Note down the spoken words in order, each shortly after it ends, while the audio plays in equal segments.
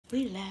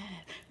We live,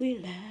 we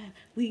live,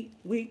 we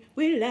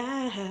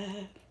live.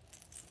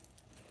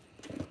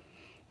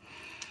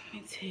 Let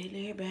me tell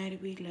everybody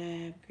we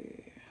live, girl.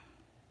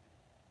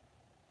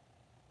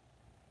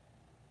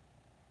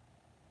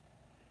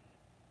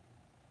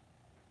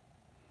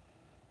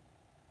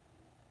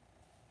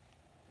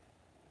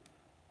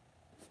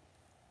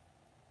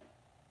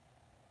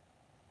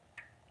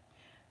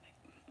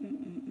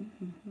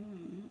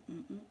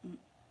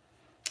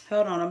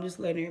 Hold on, I'm just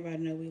letting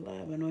everybody know we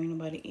live. I know ain't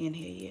nobody in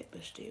here yet,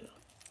 but still.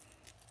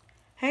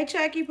 Hey,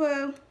 Chucky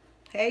Poo.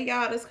 Hey,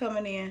 y'all that's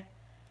coming in.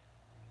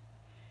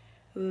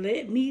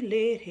 Let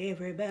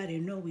everybody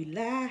know we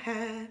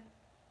live.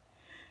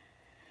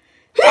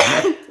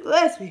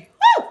 Let's be.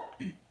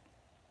 Woo!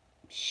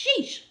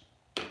 Sheesh.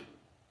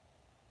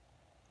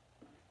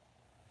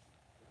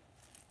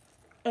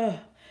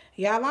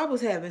 Y'all, I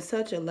was having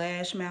such a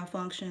lash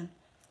malfunction.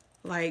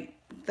 Like,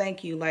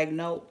 thank you. Like,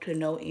 no to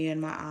no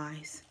end my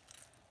eyes.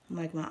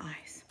 Like my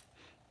eyes.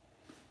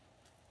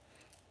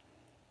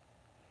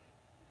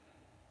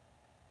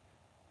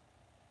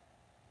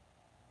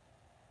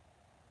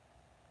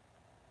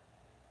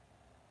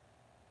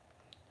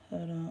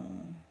 Hold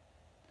on.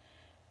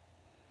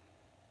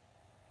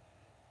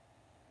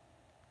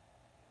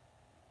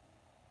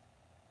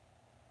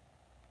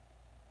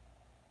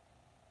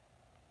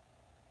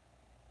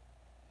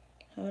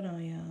 Hold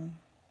on, y'all.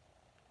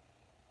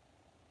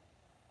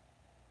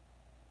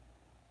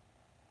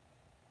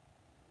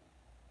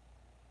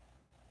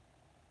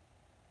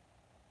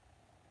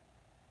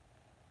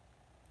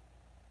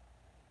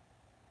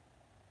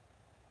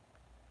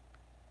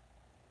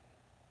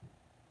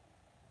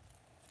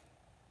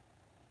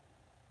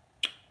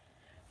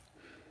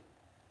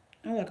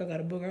 I'm like, I got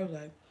a booger. I was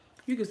like,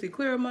 you can see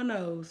clear of my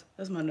nose.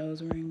 That's my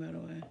nose ring, by the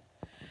way.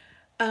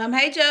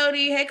 Hey,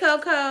 Jody. Hey,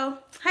 Coco.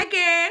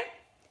 Hi,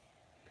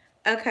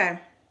 girl. Okay.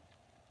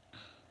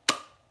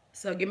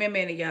 So, give me a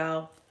minute,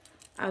 y'all.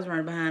 I was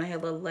running behind. I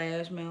had a little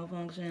lash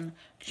malfunction.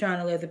 Trying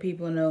to let the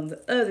people know on the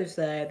other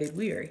side that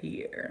we are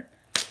here.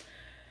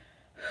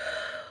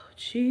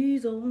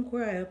 Cheese on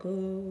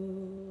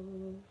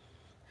crackers.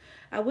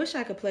 I wish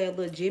I could play a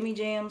little Jimmy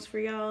Jams for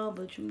y'all,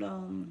 but you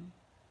know,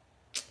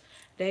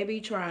 they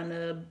be trying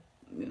to,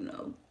 you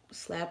know,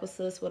 slap us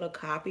with a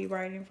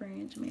copyright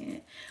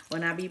infringement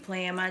when I be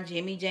playing my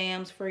Jimmy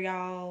Jams for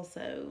y'all.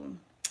 So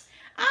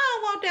I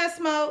don't want that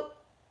smoke.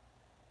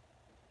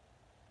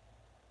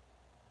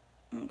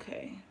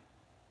 Okay.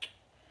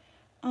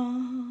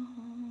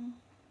 Come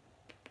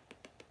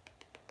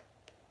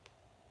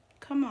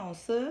on,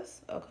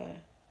 sis. Okay.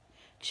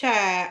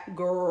 Chat,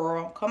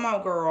 girl. Come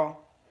on,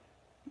 girl.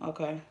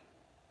 Okay.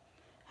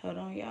 Hold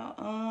on, y'all.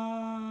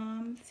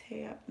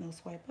 Tap. No,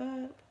 swipe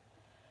up.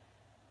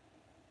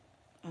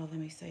 Oh, let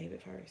me save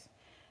it first.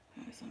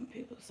 All right,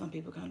 some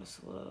people kind of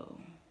slow.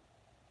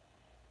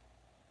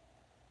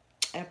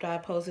 After I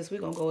post this,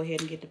 we're gonna go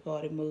ahead and get the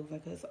party moving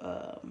because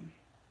I ain't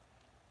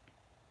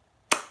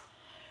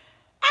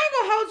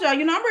gonna hold y'all.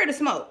 You know, I'm ready to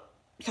smoke.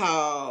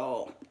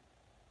 So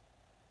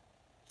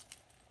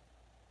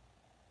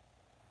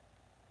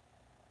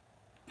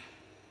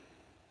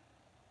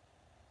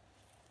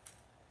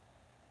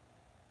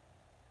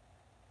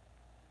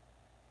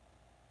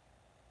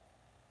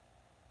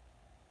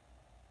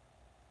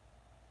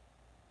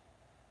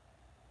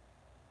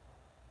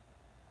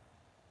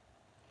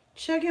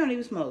Chuck, you don't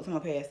even smoke, so I'm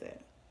gonna pass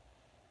that.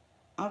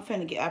 I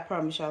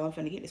promise y'all, I'm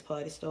finna get this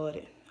party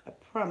started. I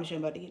promise you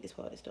I'm about to get this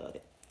party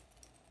started.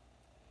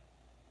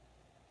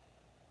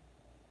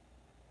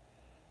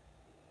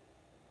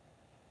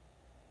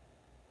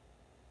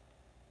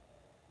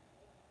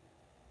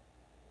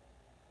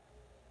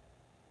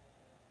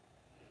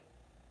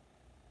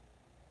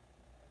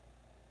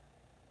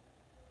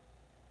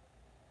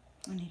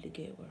 I need to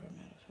get where,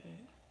 matter of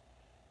fact.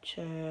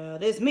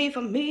 Child, it's me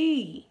for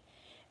me.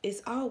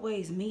 It's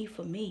always me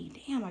for me.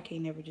 Damn, I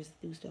can't never just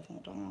do stuff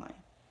on time.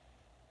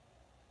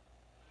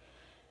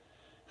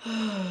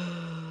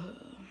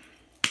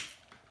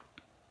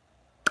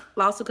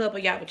 Lost a couple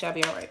y'all, but y'all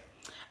be all right.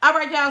 All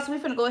right, y'all, so we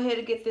finna go ahead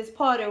and get this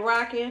party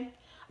rocking.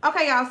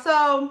 Okay, y'all,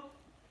 so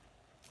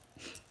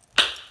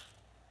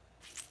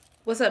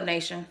what's up,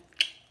 nation?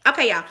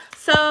 Okay, y'all,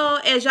 so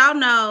as y'all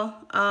know,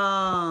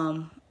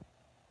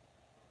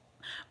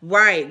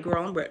 right,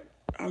 girl,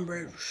 I'm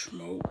ready to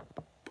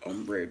smoke.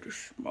 I'm ready to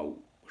smoke.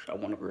 So I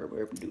want to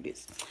hurry up and do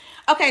this.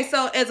 Okay,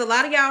 so as a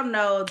lot of y'all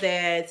know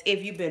that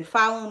if you've been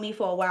following me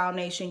for a while,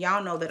 nation,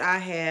 y'all know that I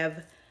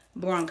have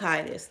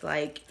bronchitis.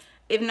 Like,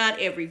 if not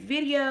every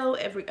video,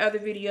 every other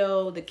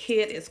video, the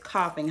kid is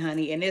coughing,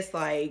 honey. And it's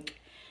like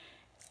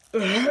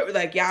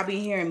y'all be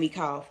hearing me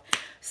cough.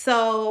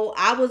 So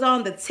I was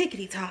on the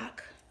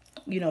tickety-tock.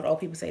 You know what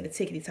old people say, the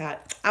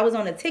tickety-tock. I was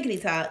on the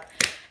tickety-tock.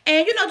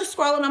 And, you know, just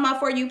scrolling on my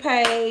For You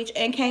page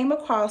and came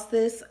across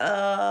this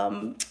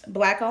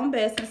Black-owned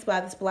business by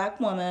this Black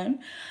woman.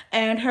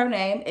 And her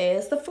name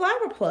is the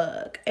Flower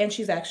Plug. And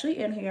she's actually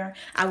in here.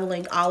 I will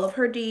link all of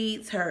her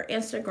deeds, her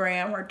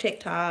Instagram, her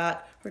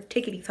TikTok, her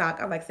tickety-tock.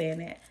 I like saying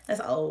that. That's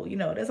old. You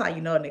know, that's how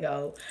you know a nigga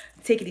old.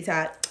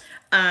 Tickety-tock.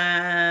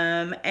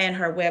 and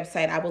her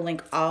website. I will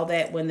link all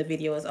that when the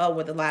video is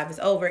over, the live is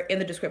over, in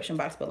the description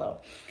box below.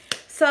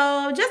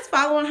 So just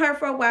following her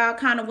for a while,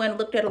 kind of went and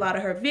looked at a lot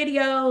of her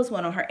videos,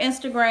 went on her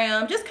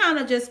Instagram, just kind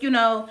of just, you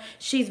know,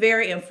 she's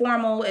very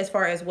informal as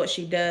far as what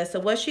she does. So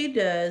what she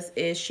does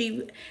is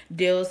she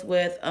deals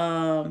with,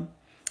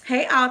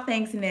 hey, all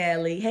things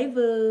Nelly, hey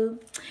boo.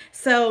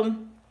 So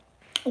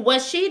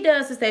what she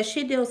does is that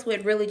she deals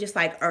with really just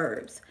like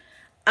herbs.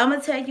 I'm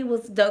going to tell you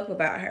what's dope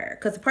about her.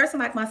 Because a person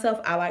like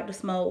myself, I like to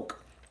smoke.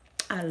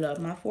 I love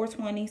my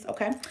 420s,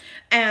 okay?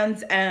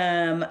 And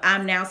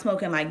I'm now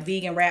smoking like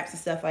vegan wraps and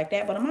stuff like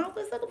that. But I'm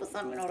always looking for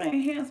something, you know, that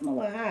enhance my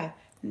little high.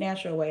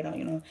 Natural way, don't,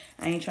 you know.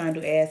 I ain't trying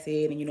to do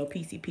acid and, you know,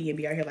 PCP and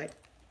be out here like,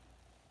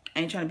 I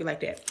ain't trying to be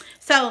like that.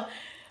 So,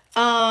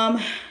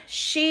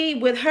 she,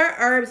 with her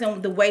herbs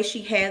and the way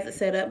she has it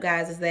set up,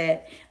 guys, is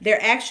that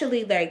they're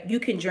actually like, you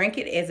can drink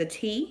it as a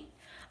tea.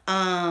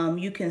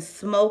 You can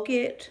smoke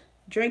it,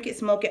 drink it,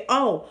 smoke it.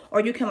 Oh,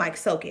 or you can like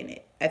soak in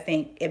it. I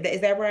think,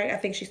 is that right? I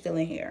think she's still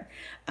in here.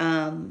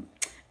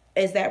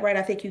 Is that right?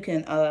 I think you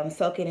can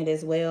soak in it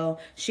as well.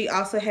 She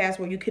also has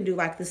where you can do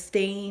like the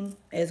steam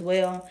as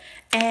well.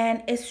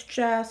 And it's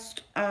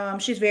just,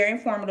 she's very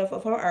informative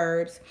of her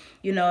herbs,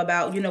 you know,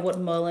 about, you know, what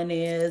mullein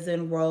is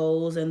and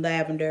rose and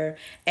lavender.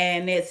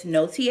 And it's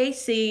no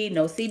THC,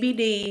 no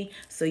CBD.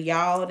 So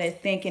y'all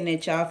that thinking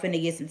that y'all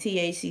finna get some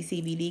THC,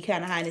 CBD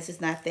kind of highness,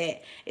 it's not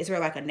that. It's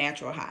really like a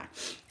natural high.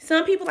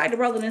 Some people like to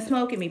roll it and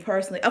smoke it, me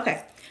personally.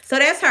 Okay, so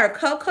that's her.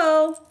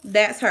 Cocoa,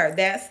 that's her.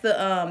 That's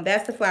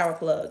the flower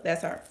plug.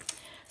 That's her.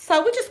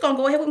 So we're just gonna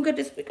go ahead. We're gonna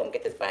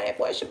get this bad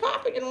boy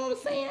popping, you know what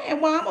I'm saying?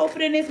 And while I'm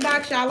opening this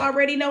box, y'all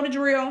already know the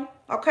drill,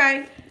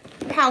 okay?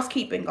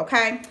 Housekeeping,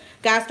 okay?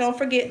 Guys, don't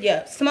forget,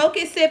 yeah, smoke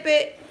it, sip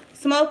it,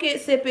 smoke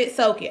it, sip it,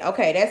 soak it.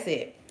 Okay, that's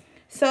it.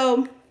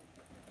 So,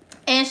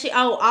 and she,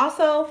 oh,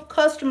 also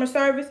customer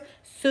service,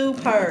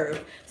 superb.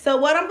 So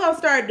what I'm going to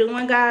start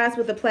doing, guys,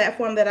 with the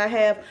platform that I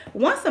have,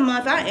 once a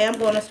month, I am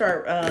going to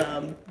start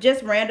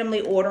just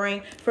randomly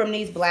ordering from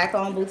these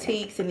Black-owned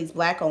boutiques and these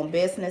Black-owned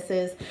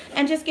businesses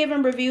and just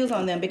giving reviews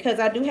on them because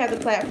I do have the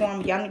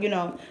platform. Y'all, you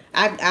know,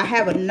 I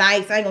have a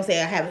nice, I ain't going to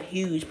say I have a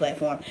huge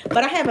platform,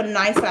 but I have a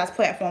nice size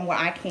platform where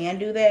I can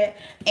do that.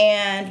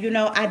 And, you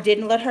know, I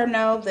didn't let her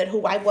know that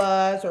who I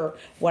was or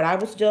what I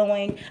was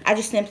doing. I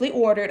just simply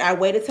ordered. I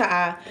waited till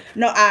I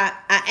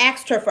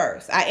asked her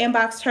first. I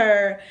inboxed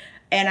her.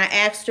 And I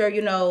asked her,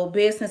 you know,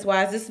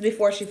 business-wise, this is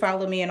before she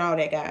followed me and all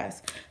that,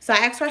 guys. So I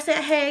asked her, I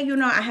said, hey, you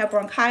know, I have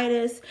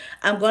bronchitis.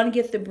 I'm going to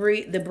get the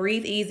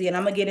breathe easy, and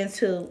I'm going to get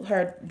into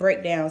her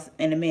breakdowns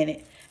in a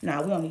minute.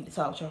 No, we don't need to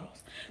talk, Charles.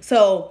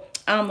 So,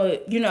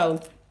 you know,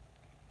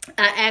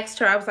 I asked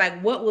her, I was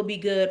like, what would be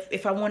good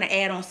if I want to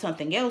add on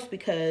something else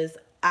because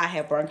I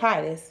have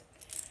bronchitis?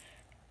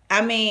 I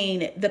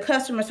mean, the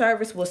customer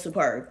service was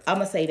superb. I'm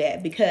going to say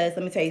that because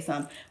let me tell you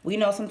something. We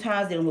know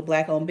sometimes dealing with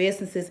Black-owned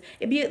businesses,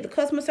 the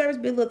customer service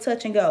be a little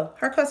touch and go.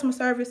 Her customer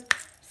service,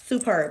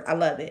 superb. I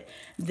love it.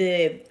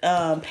 The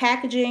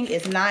packaging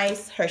is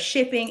nice. Her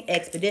shipping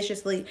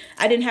expeditiously.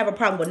 I didn't have a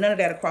problem with none of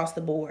that across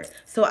the board.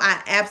 So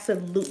I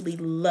absolutely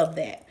love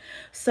that.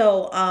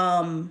 So,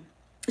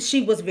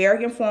 she was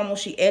very informal.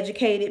 She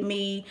educated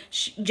me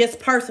just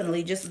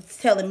personally,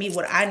 just telling me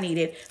what I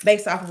needed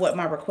based off of what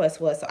my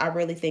request was. So I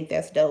really think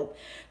that's dope.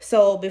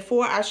 So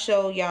before I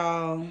show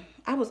y'all,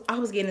 I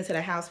was getting into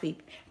the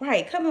housekeeping.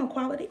 Right, come on,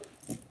 quality.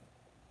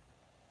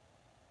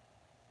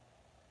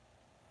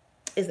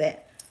 Is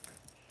that?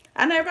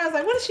 I know everybody's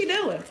like, what is she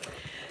doing?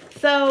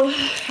 So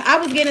I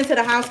was getting into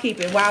the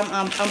housekeeping while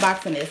I'm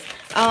unboxing this.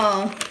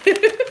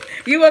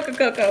 You're welcome,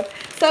 Coco.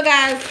 So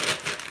guys,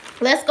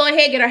 let's go ahead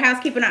and get our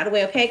housekeeping out of the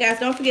way, okay, guys?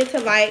 Don't forget to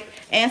like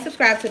and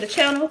subscribe to the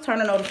channel. Turn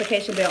the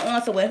notification bell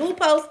on so when who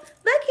posts,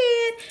 the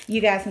kid,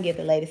 you guys can get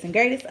the latest and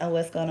greatest on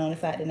what's going on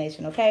inside the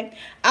nation, okay?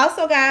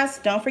 Also, guys,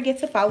 don't forget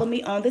to follow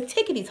me on the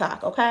Tickety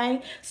Talk,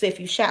 okay? So if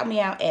you shout me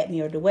out, at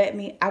me, or duet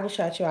me, I will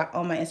shout you out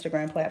on my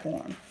Instagram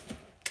platform,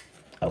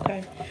 okay?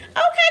 Okay, come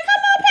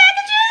on,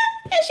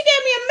 packaging. And she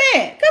gave me a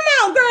man. Come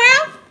on,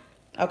 girl.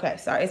 Okay,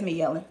 sorry, it's me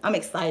yelling. I'm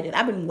excited.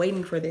 I've been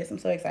waiting for this. I'm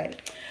so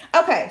excited.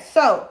 Okay,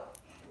 so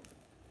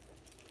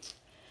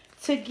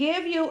to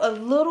give you a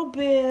little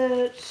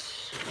bit,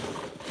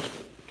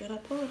 did I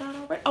pull it out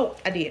already? Oh,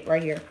 I did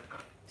right here.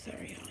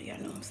 Sorry, y'all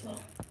know I'm slow.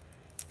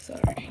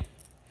 Sorry.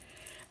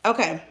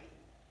 Okay.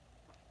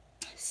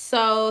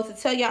 So to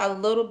tell y'all a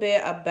little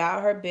bit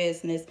about her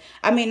business.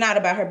 I mean, not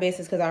about her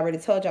business because I already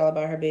told y'all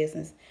about her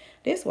business.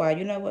 This why,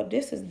 you know what?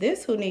 This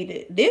who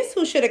needed, this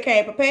who should have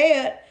came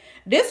prepared.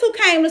 This who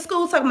came to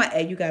school talking about,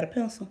 hey, you got a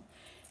pencil?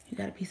 You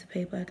got a piece of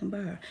paper I can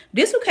borrow?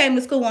 This who came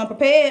to school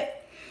unprepared.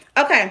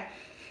 Okay.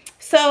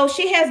 So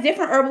she has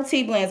different herbal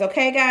tea blends,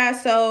 okay,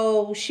 guys?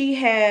 So she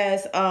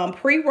has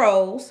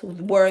pre-rolls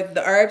where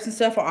the herbs and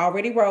stuff are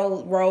already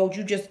rolled.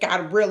 You just got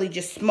to really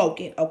just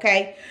smoke it,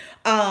 okay?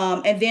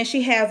 And then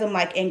she has them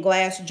like in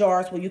glass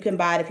jars where you can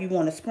buy it if you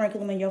want to sprinkle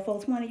them in your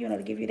 420, you know,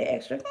 to give you the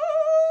extra.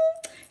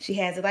 She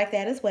has it like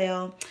that as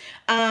well.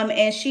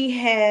 And she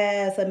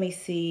has, let me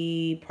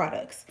see,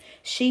 products.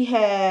 She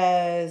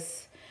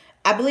has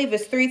I believe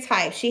it's 3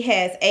 types. She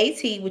has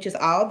AT, which is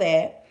all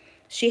that.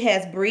 She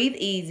has Breathe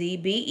Easy,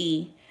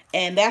 BE.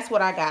 And that's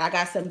what I got. I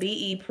got some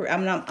BE.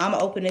 I'm gonna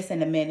open this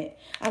in a minute.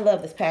 I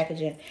love this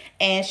packaging.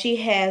 And she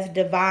has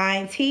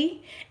Divine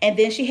Tea. And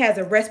then she has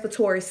a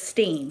respiratory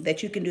steam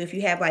that you can do if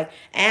you have like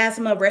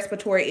asthma,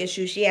 respiratory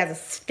issues. She has a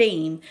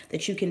steam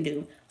that you can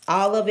do.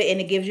 All of it,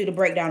 and it gives you the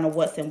breakdown of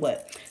what's in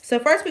what. So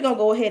first we're gonna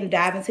go ahead and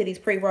dive into these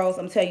pre-rolls.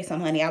 I'm telling you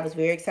something, honey. I was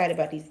very excited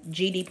about these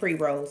GD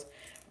pre-rolls.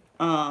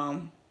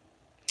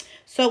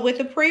 So with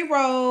the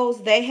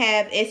pre-rolls, they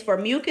have, it's for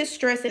mucus,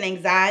 stress, and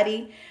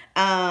anxiety.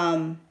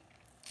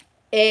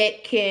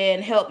 It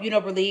can help, you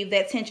know, relieve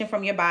that tension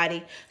from your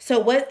body. So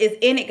what is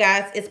in it,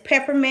 guys, is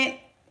peppermint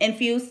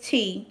infused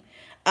tea.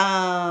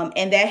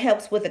 And that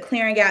helps with the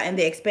clearing out and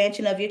the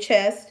expansion of your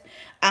chest.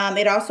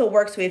 It also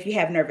works if you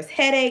have nervous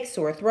headaches,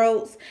 sore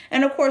throats.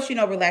 And of course, you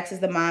know, relaxes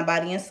the mind,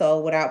 body, and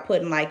soul without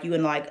putting like you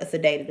in like a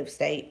sedative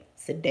state.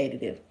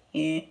 Sedative.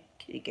 Yeah.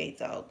 She can't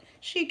talk.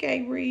 She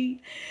can't read.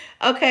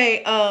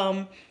 Okay.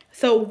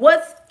 So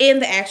what's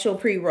in the actual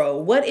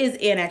pre-roll? What is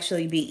in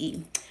actually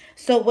BE?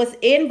 So what's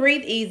in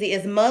Breathe Easy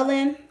is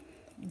mullein,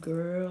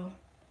 girl,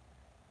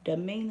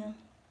 demeanor,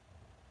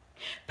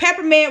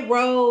 peppermint,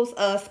 rose,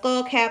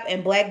 skullcap,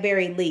 and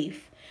blackberry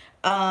leaf.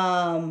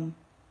 Yeah,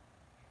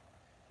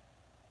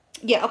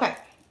 okay.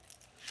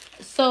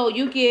 So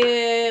you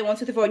get 1,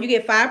 2, 3, 4. You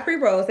get 5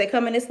 pre-rolls. They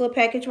come in this little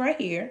package right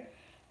here.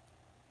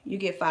 You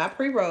get 5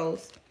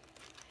 pre-rolls.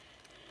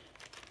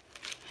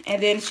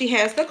 And then she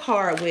has the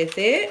card with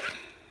it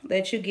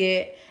that you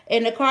get.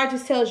 And the card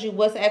just tells you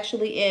what's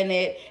actually in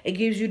it. It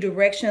gives you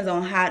directions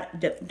on how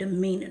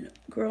demeanor.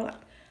 Girl,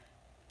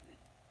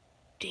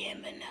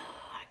 damn it, no,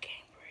 I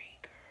can't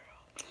breathe,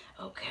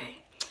 girl. Okay.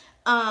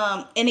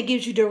 And it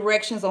gives you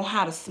directions on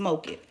how to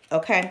smoke it.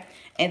 Okay.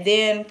 And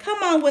then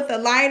come on with a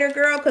lighter,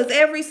 girl, because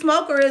every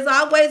smoker is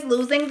always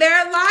losing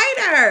their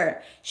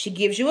lighter. She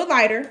gives you a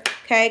lighter,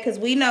 okay, because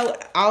we know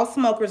all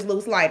smokers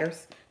lose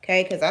lighters,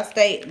 okay, because I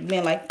stay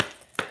being like,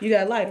 you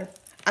got a lighter.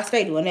 I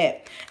stay doing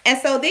that. And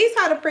so these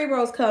how the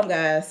pre-rolls come,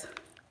 guys.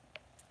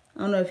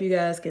 I don't know if you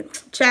guys can.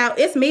 Child,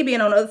 it's me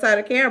being on the other side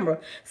of the camera.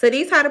 So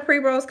these how the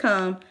pre-rolls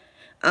come.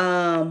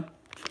 And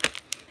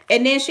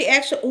then she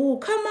actually, ooh,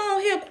 come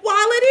on here, quality.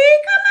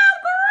 Come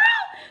on, girl.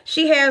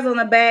 She has on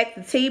the back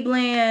the tea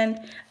blend,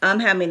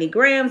 how many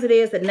grams it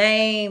is, the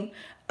name,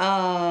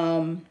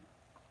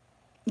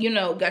 you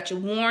know, got your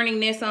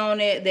warningness on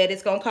it that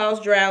it's going to cause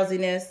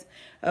drowsiness,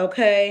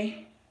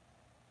 okay?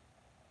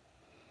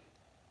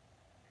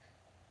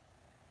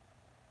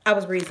 I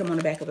was reading some on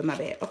the back of it, my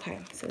bad. Okay,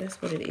 so that's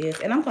what it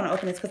is. And I'm going to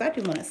open this because I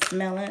do want to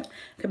smell it.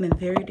 I've been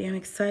very damn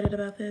excited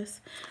about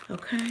this.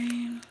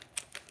 Okay.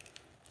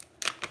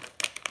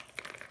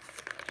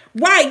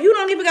 Right, you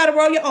don't even got to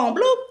roll your own.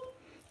 Bloop.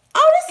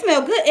 Oh, this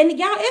smells good. And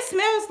y'all, it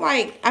smells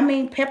like, I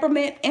mean,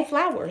 peppermint and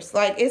flowers.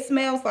 Like, it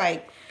smells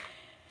like,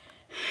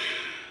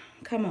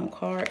 come on,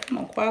 card. Come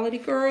on, quality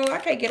girl. I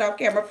can't get off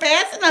camera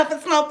fast enough and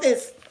smoke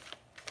this.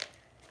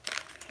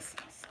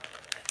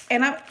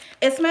 And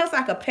it smells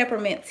like a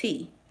peppermint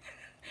tea.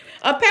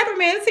 A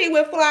peppermint tea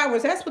with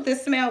flowers. That's what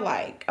this smells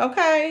like.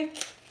 Okay.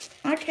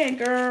 I can't,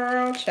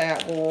 girl.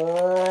 Chat,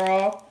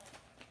 girl.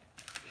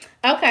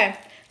 Okay.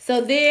 So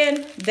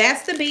then,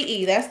 that's the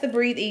BE. That's the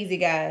Breathe Easy,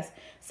 guys.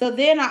 So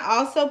then I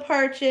also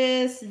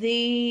purchased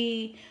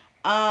the,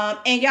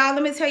 and y'all,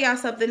 let me tell y'all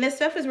something. This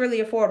stuff is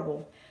really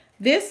affordable.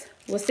 This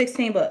was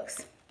 16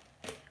 bucks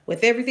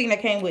with everything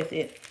that came with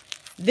it.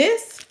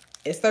 This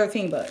is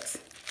 13 bucks.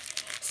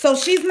 So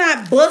she's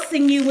not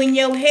busting you in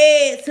your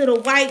head to the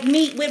white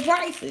meat with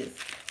prices.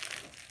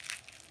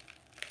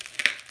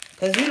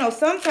 Because, you know,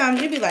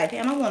 sometimes you be like,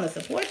 damn, I want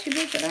to support you,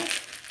 bitch.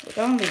 But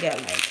I only got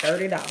like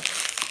 $30.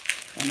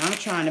 And I'm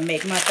trying to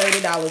make my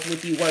 $30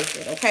 with you worth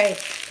it, okay?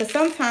 Because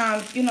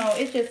sometimes, you know,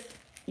 it's just,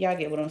 y'all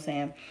get what I'm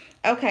saying.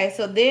 Okay,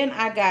 so then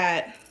I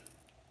got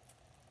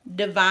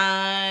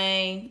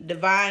Divine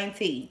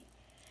Tea,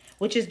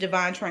 which is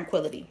Divine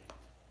Tranquility.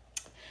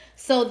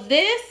 So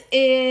this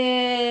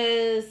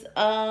is,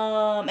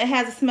 it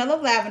has a smell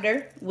of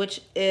lavender,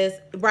 which is,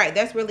 right,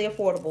 that's really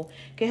affordable.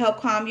 Can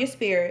help calm your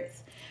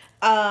spirits.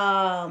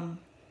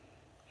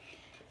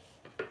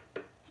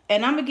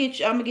 And I'm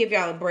gonna give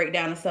y'all a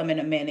breakdown of some in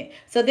a minute.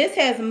 So this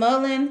has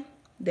mullein,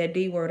 that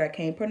D word I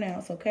can't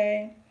pronounce,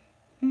 okay?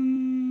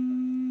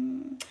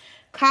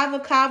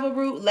 Kava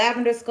root,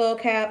 lavender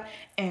skullcap,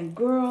 and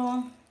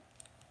girl,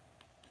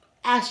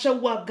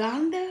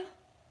 ashwagandha.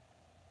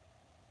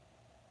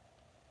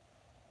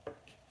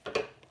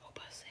 Hope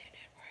I said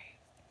that right.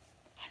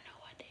 I know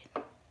I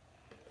didn't.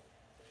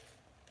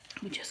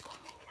 We just gonna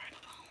move right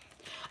along.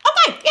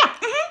 Okay, yeah.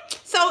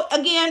 So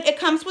again, it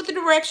comes with the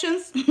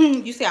directions.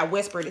 You see, I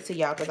whispered it to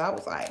y'all because I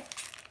was like,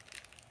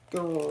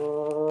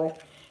 girl,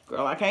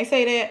 I can't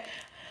say that.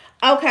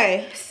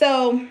 Okay,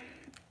 so,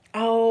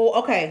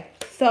 okay.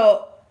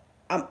 So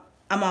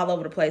I'm all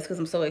over the place because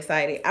I'm so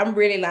excited. I'm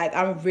really like,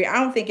 I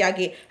don't think y'all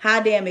get how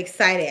damn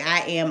excited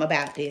I am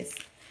about this.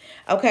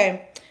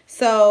 Okay,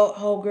 so,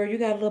 oh girl, you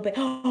got a little bit.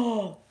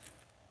 Oh,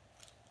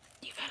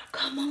 you got a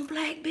Come on,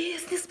 Black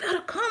business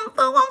better come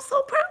through. I'm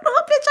so proud of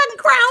her, bitch. I can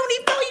cry. I don't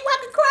even know you. I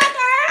can cry,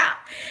 girl.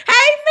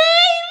 Hey,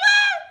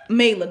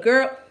 Mila. Mila,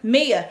 girl.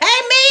 Mia.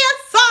 Hey, Mia.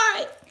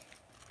 Sorry.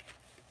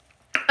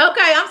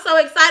 Okay, I'm so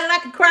excited. I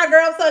can cry,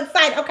 girl. I'm so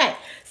excited.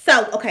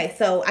 Okay,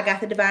 so I got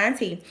the Divine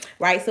Tea,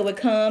 right? So it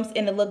comes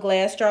in a little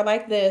glass jar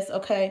like this,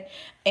 okay?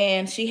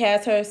 And she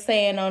has her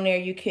saying on there,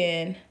 you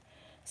can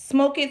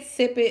smoke it,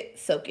 sip it,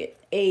 soak it.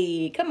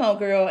 Hey, come on,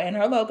 girl. And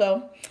her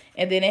logo.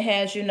 And then it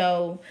has, you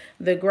know,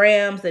 the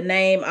grams, the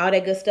name, all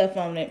that good stuff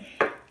on it.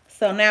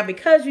 So now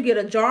because you get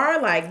a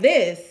jar like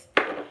this,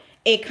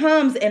 it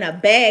comes in a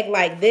bag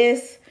like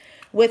this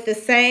with the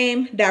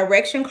same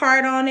direction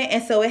card on it.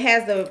 And so it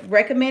has the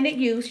recommended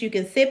use. You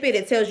can sip it.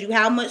 It tells you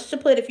how much to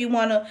put if you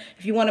wanna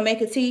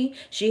make a tea.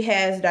 She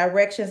has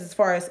directions as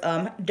far as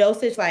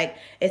dosage, like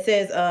it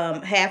says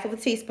half of a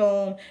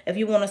teaspoon. If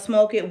you want to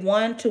smoke it,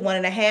 1 to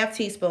 1.5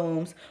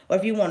 teaspoons, or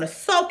if you want to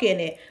soak in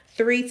it,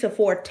 3 to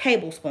 4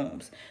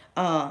 tablespoons.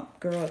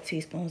 Girl,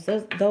 teaspoons.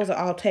 Those are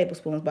all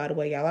tablespoons, by the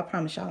way, y'all. I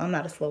promise y'all, I'm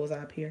not as slow as I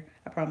appear.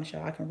 I promise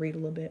y'all, I can read a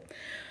little bit.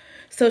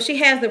 So she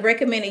has the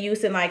recommended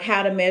use and like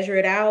how to measure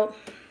it out.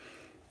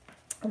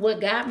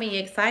 What got me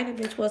excited,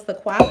 bitch, was the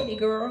quality,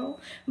 girl.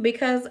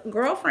 Because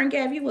girlfriend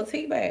gave you a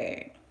tea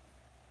bag.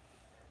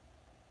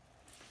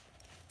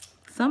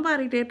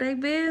 Somebody did their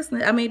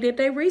business. I mean, did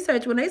their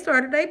research when they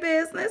started their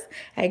business.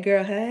 Hey,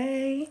 girl,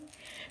 hey.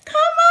 Come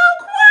on,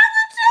 quality.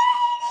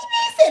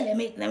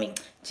 Let me,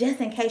 just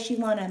in case you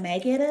want to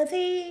make it a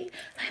tea,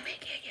 let me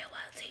get you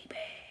a tea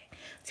bag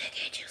to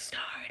get you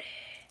started.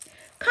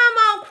 Come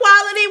on,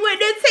 quality with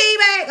the tea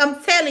bag.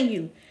 I'm telling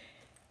you.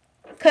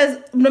 Because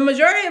the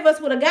majority of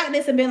us would have gotten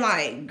this and been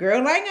like,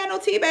 girl, I ain't got no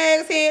tea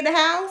bags here in the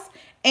house.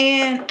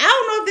 And I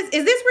don't know if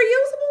is this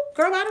reusable?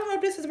 Girl, I don't know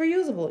if this is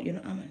reusable. You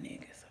know, I'm a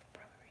nigga, so I'll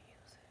probably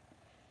reuse it.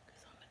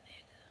 Because I'm a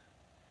nigga.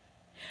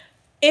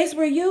 It's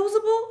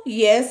reusable?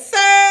 Yes, sir.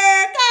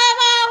 Come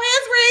on,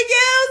 it's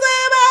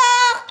reusable.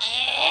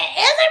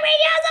 It's a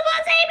reusable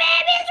tea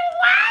bag, bitch.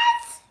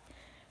 What?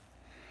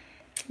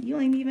 You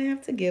ain't even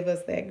have to give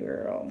us that,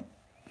 girl.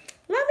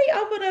 Let me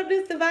open up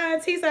this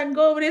Divine Tea so I can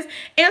go over this,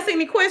 answer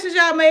any questions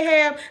y'all may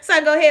have, so I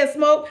can go ahead and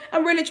smoke.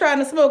 I'm really trying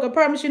to smoke, I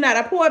promise you not.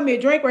 I poured me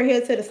a drink right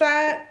here to the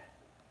side.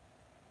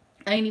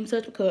 I ain't even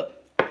touched a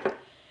cup.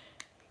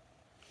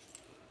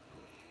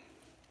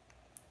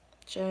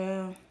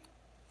 Child.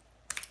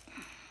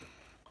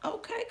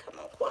 Okay, come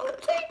on,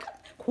 quality.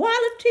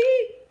 Quality.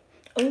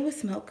 Oh, it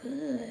smells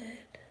good.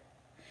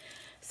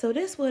 So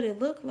this what it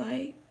looked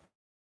like.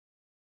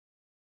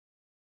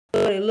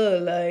 What it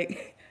looked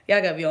like.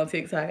 Y'all gotta be on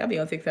TikTok. I be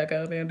on TikTok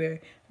all damn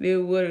day. This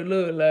is what it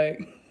look like.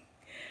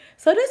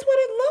 So this what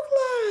it look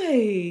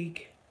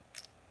like.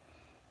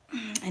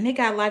 And it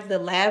got like the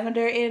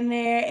lavender in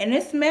there. And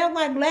it smelled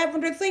like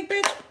lavender tea,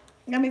 bitch.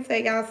 Let me tell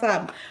y'all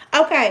something.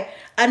 Okay,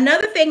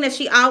 another thing that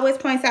she always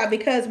points out,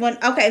 because when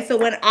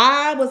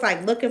I was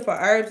like looking for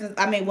herbs,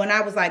 when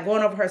I was like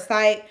going over her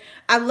site,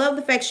 I love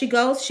the fact she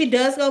does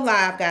go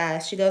live,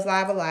 guys. She goes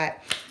live a lot.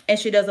 And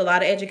she does a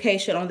lot of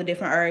education on the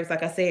different herbs,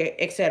 like I said,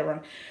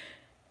 etc.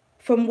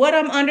 From what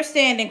I'm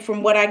understanding,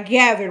 from what I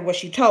gathered, what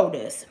she told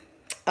us,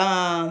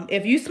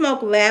 if you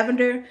smoke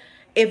lavender,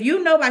 if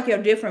you know like your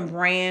different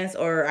brands,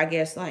 or I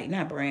guess like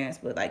not brands,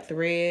 but like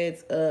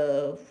threads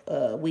of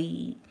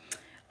weed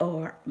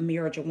or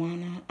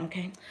marijuana,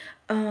 okay,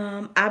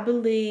 I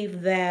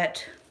believe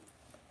that,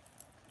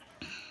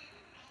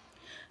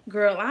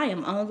 girl, I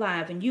am on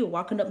live and you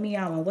walking up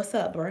meowing. What's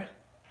up, bruh?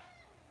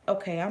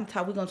 Okay,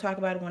 we're gonna talk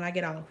about it when I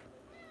get off.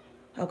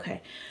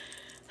 Okay.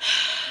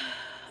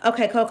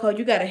 Okay, Coco,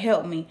 you gotta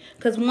help me.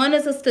 Because one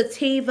is a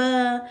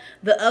sativa,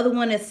 the other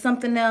one is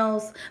something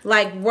else.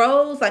 Like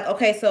rose, like,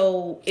 okay,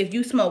 so if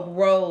you smoke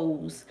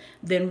rose,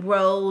 then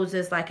rose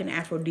is like an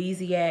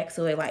aphrodisiac.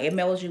 So it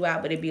mellows you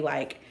out, but it'd be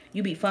like,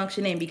 you be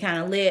functioning, be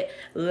kind of lit.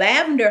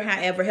 Lavender,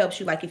 however,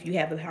 helps you like if you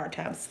have a hard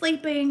time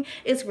sleeping.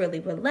 It's really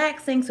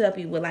relaxing to help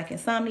you with like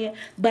insomnia.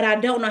 But I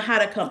don't know how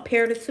to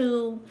compare the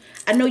two.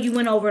 I know you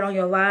went over it on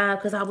your live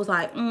because I was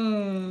like,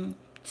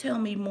 tell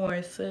me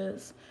more,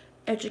 sis.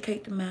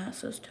 Educate the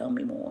masses. Tell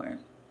me more.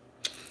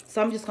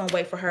 So I'm just going to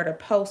wait for her to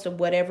post or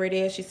whatever it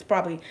is. She's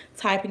probably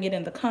typing it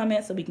in the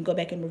comments so we can go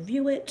back and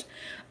review it.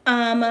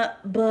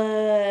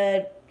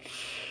 But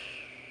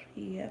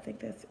yeah, I think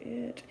that's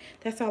it.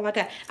 That's all I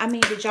got. I mean,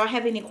 did y'all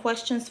have any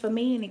questions for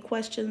me? Any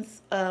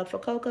questions for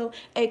Coco,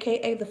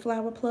 aka the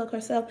flower plug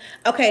herself?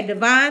 Okay,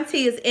 Divine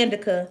Tea is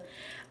indica.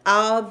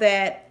 All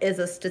that is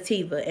a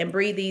sativa, and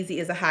Breathe Easy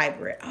is a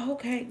hybrid.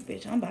 Okay,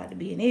 bitch, I'm about to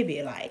be an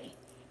idiot, like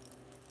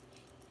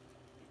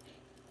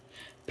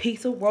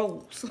piece of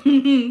rose.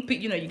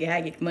 You know, you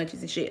can get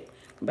munchies and shit.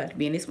 I'm about to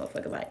be in this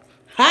motherfucker like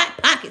Hot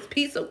Pockets,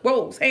 piece of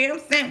rose,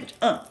 ham sandwich.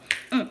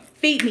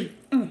 Feed me.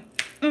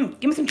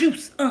 Give me some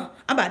juice. I'm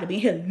about to be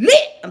here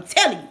lit. I'm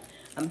telling you.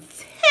 I'm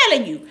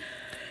telling you.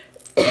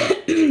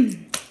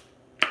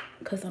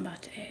 Because I'm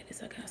about to add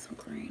this. I got some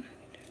green.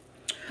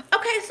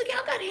 Okay, so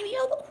y'all got any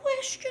other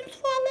questions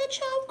before I let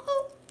y'all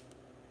go?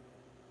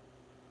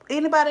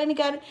 Anybody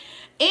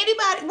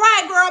Anybody,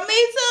 right, girl,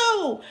 me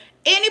too.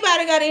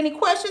 Anybody got any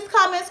questions,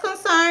 comments,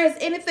 concerns,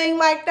 anything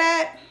like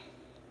that?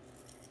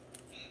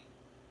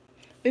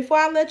 Before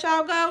I let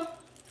y'all go,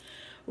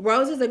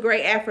 rose is a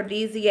great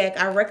aphrodisiac.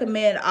 I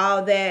recommend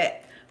all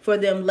that for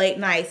them late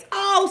nights.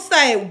 Oh,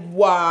 say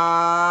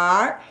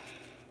what?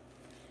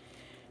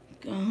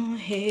 Go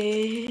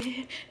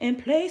ahead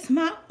and place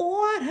my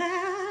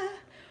order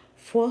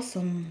for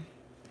some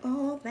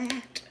all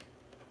that.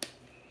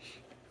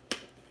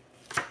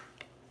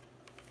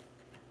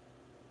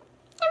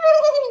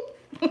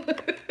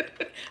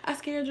 I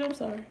scared you, I'm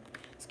sorry.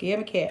 Scared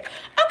my cat.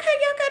 Okay,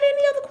 y'all got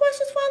any other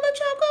questions before I let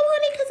y'all go,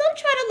 honey? Because I'm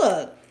trying to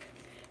look.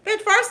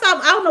 Bitch, first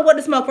off, I don't know what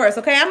to smoke first,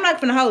 okay? I'm not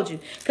finna hold you.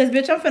 Because,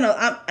 bitch, I'm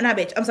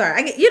sorry.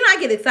 I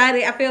get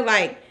excited. I feel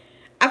like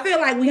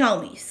we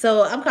homies.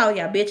 So, I'm calling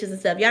y'all bitches and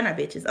stuff. Y'all not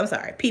bitches. I'm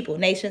sorry. People,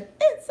 nation.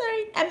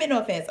 Sorry. I meant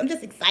no offense. I'm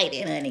just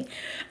excited, honey.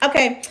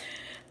 Okay.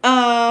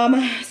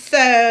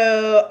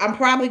 So, I'm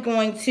probably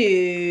going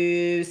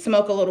to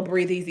smoke a little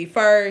Breathe Easy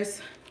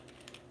first.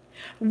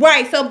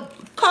 Right, so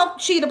call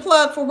she the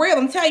plug for real.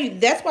 I'm telling you,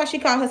 that's why she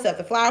called herself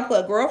the flower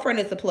plug. Girlfriend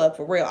is the plug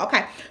for real.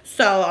 Okay,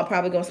 so I'm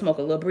probably gonna smoke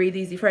a little Breathe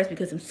Easy first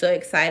because I'm so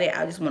excited.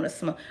 I just want to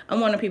smoke.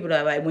 I'm one of the people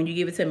that like when you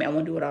give it to me, I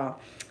want to do it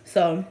all.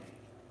 So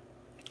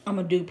I'm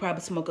gonna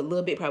probably smoke a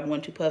little bit, probably 1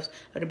 or 2 puffs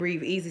of the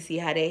Breathe Easy, see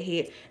how that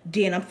hit.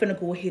 Then I'm finna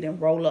go ahead and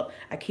roll up.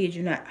 I kid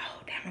you not.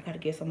 Oh damn, I gotta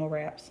get some more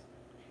wraps.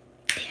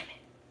 Damn it.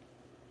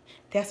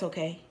 That's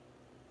okay.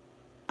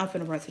 I'm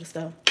finna run to the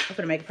stove. I'm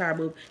finna make a power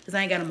move because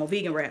I ain't got no more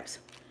vegan wraps.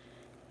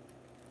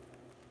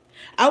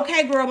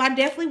 Okay, girl, I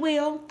definitely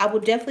will. I will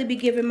definitely be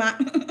giving my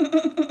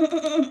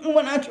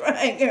when I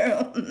try,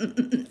 girl.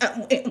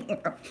 I will,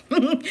 girl.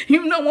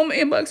 You know, when my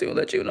inbox, you'll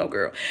let you know,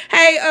 girl.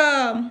 Hey,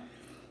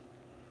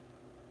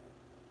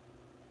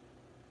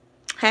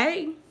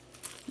 hey.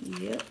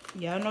 Yep.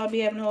 Y'all know I be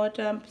having a hard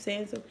time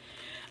saying so.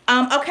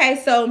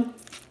 Okay, so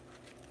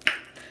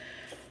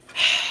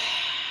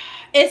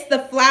it's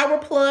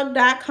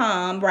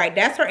theflowerplug.com, right?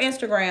 That's her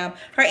Instagram.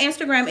 Her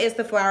Instagram is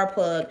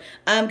theflowerplug.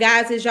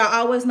 Guys, as y'all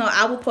always know,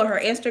 I will put her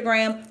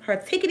Instagram, her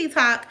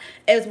TikTok,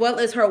 as well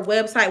as her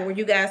website where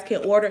you guys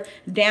can order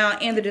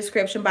down in the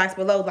description box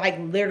below. Like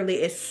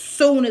literally as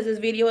soon as this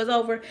video is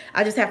over,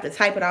 I just have to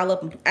type it all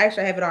up.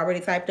 Actually, I have it already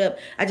typed up.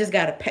 I just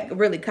got to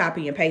really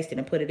copy and paste it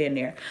and put it in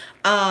there.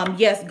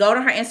 Yes, go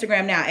to her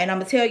Instagram now. And I'm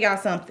going to tell y'all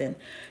something.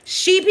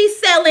 She be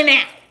selling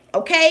out.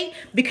 Okay,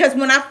 because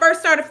when I first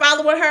started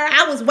following her,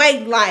 I was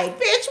waiting like, bitch,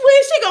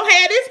 when she gonna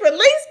have this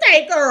release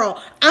date,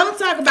 girl? I'm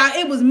talking about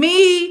it was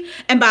me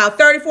and about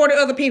 30, 40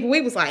 other people.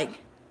 We was like,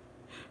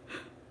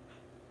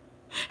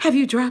 have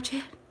you dropped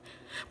yet?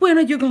 When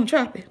are you gonna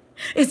drop it?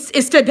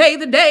 It's today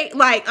the day.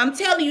 Like, I'm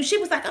telling you, she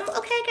was like, okay,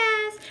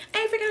 guys, I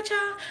ain't forgot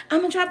y'all. I'm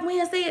gonna drop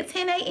Wednesday at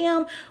 10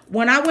 a.m.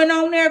 When I went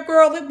on there,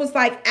 girl, it was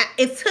like,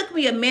 it took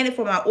me a minute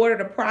for my order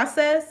to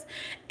process.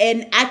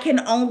 And I can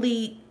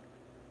only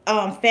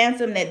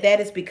phantom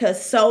that is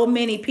because so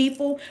many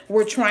people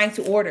were trying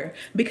to order.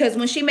 Because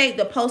when she made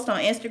the post on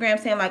Instagram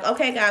saying like,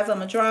 okay guys, I'm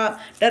gonna drop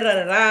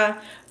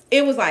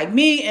it was like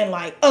me and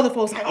like other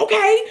folks like,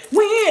 okay,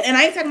 when? And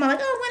I ain't talking about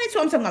like, oh, when it's,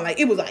 I'm talking about like,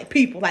 it was like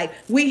people like,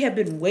 we have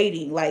been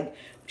waiting. Like,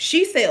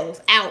 she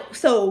sells out,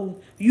 so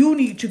you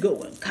need to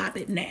go and cop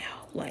it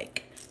now.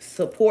 Like,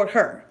 support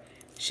her.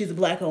 She's a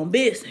Black-owned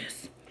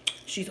business.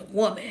 She's a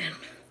woman.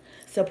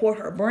 Support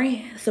her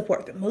brand.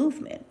 Support the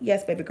movement.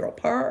 Yes, baby girl,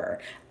 purr.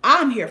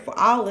 I'm here for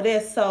all of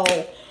this. So,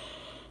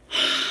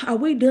 are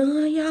we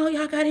done, y'all?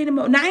 Y'all got any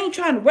more? Now, I ain't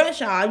trying to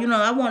rush y'all. You know,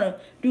 I want to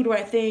do the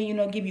right thing, you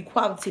know, give you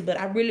quality. But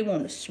I really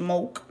want to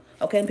smoke.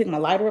 Okay, and pick my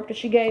lighter up that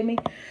she gave me.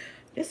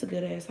 This a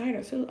good-ass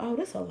lighter, too. Oh,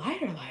 this a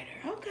lighter.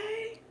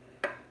 Okay.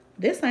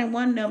 This ain't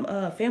one of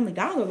them Family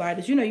Dollar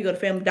lighters. You know, you go to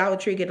Family Dollar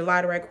Tree, get a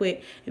lighter right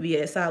quick. It be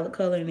a solid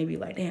color, and it be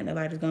like, damn, that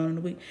lighter's gone in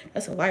a week.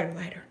 That's a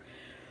lighter.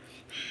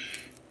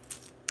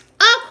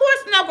 Of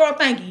course, no, girl,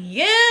 thank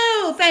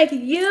you. Thank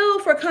you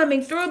for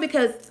coming through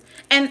because,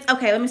 and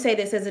okay, let me say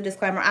this as a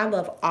disclaimer. I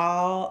love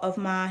all of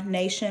my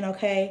nation,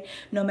 okay?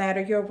 No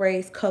matter your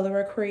race, color,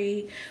 or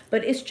creed.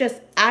 But it's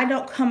just, I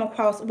don't come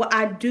across, well,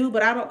 I do,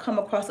 but I don't come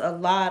across a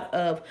lot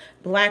of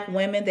Black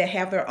women that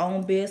have their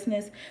own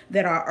business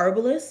that are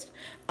herbalists.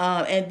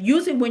 And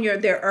usually when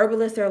they're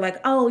herbalists, they're like,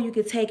 oh, you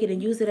can take it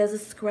and use it as a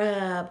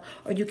scrub,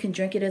 or you can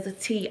drink it as a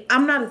tea.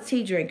 I'm not a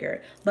tea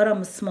drinker, but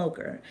I'm a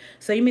smoker.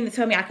 So you mean to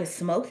tell me I can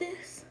smoke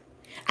this?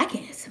 I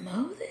can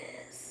smoke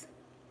this.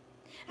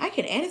 I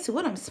can add it to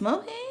what I'm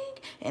smoking,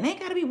 and ain't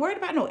got to be worried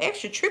about no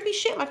extra trippy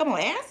shit like I'm on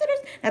acid.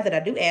 Not that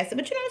I do acid,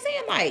 but you know what I'm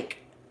saying? Like,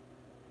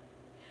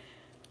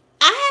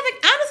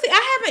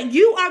 I haven't,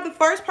 you are the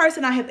first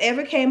person I have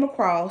ever came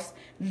across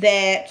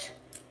that,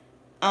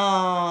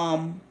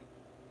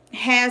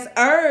 has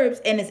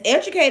herbs and is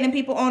educating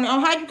people on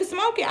how you can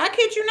smoke it. I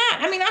kid you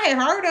not. I mean, I had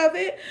heard of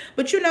it,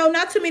 but you know,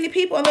 not too many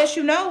people unless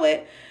you know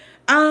it.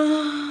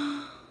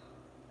 I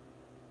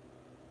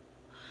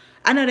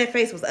know that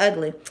face was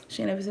ugly.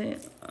 She never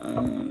said,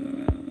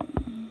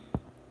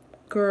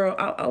 girl,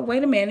 oh,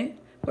 wait a minute.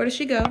 Where did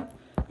she go?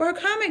 Where'd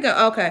her comment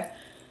go? Okay.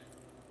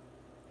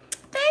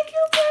 Thank Thank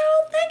you,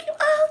 girl. Thank you.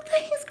 Oh,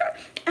 thanks, girl.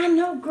 I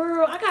know,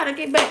 girl. I gotta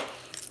get back.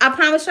 I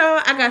promise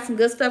y'all, I got some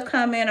good stuff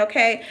coming,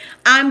 okay?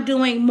 I'm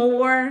doing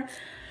more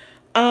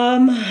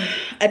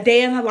a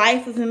day in the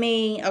life of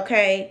me,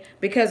 okay?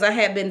 Because that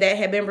had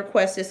been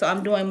requested. So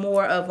I'm doing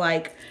more of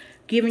like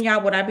giving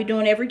y'all what I be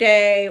doing every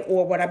day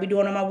or what I be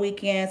doing on my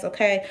weekends,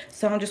 okay?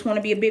 So I just want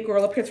to be a big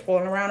girl up here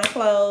rolling around in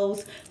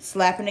clothes,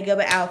 slapping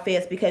together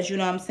outfits, because you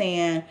know what I'm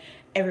saying,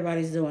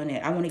 everybody's doing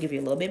it. I want to give you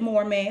a little bit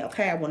more, man,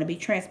 okay? I want to be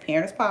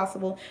transparent as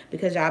possible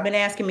because y'all been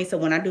asking me. So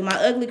when I do my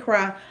ugly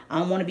cry, I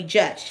don't want to be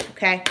judged,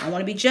 okay? I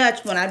want to be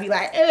judged when I be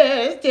like,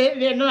 it's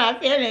just my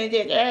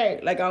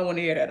feelings, like I don't want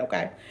to hear that,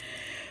 okay?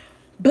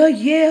 But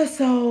yeah,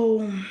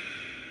 so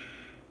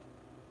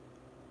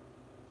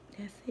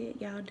that's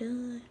it. Y'all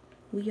done?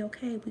 We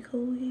okay? We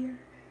cool here?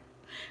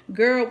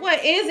 Girl, what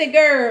is it,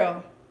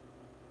 girl?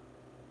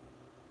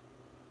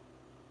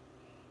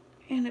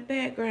 In the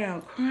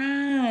background,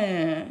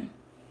 crying.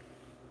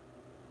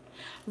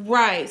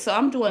 Right, so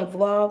I'm doing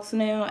vlogs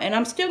now, and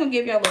I'm still gonna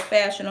give y'all a little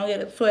fashion. Don't get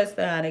it twisted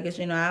out, because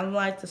you know I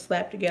like to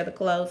slap together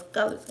clothes,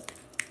 colors.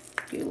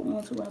 Get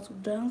one, two,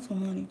 down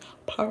some money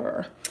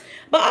per.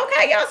 But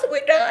okay, y'all, so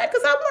we done,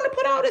 because I want to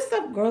put all this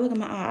stuff. Girl, look at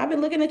my eye. I've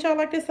been looking at y'all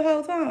like this the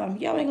whole time.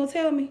 Y'all ain't gonna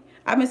tell me.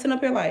 I've been sitting up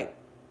here like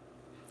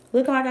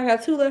looking like I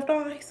got 2 left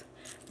eyes.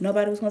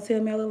 Nobody was gonna tell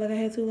me I look like I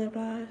had 2 left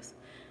eyes.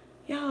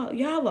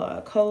 Y'all are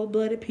a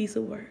cold-blooded piece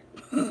of work.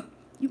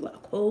 You are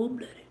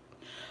cold-blooded.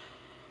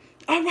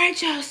 All right,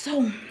 y'all,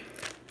 so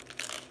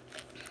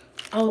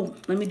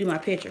let me do my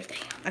pictures. Damn,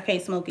 I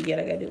can't smoke it yet.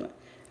 I gotta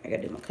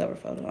do my cover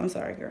photo. I'm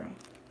sorry, girl.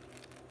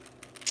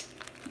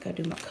 I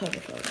gotta do my cover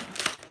photo.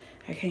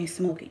 I can't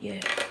smoke it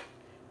yet.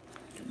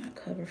 Do my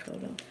cover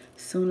photo.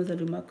 As soon as I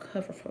do my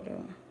cover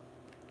photo,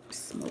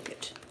 smoke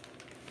it.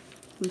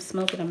 I'm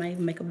smoking. I might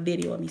even make a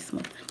video of me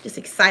smoking. Just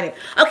excited.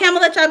 Okay, I'm gonna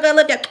let y'all go.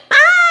 Look at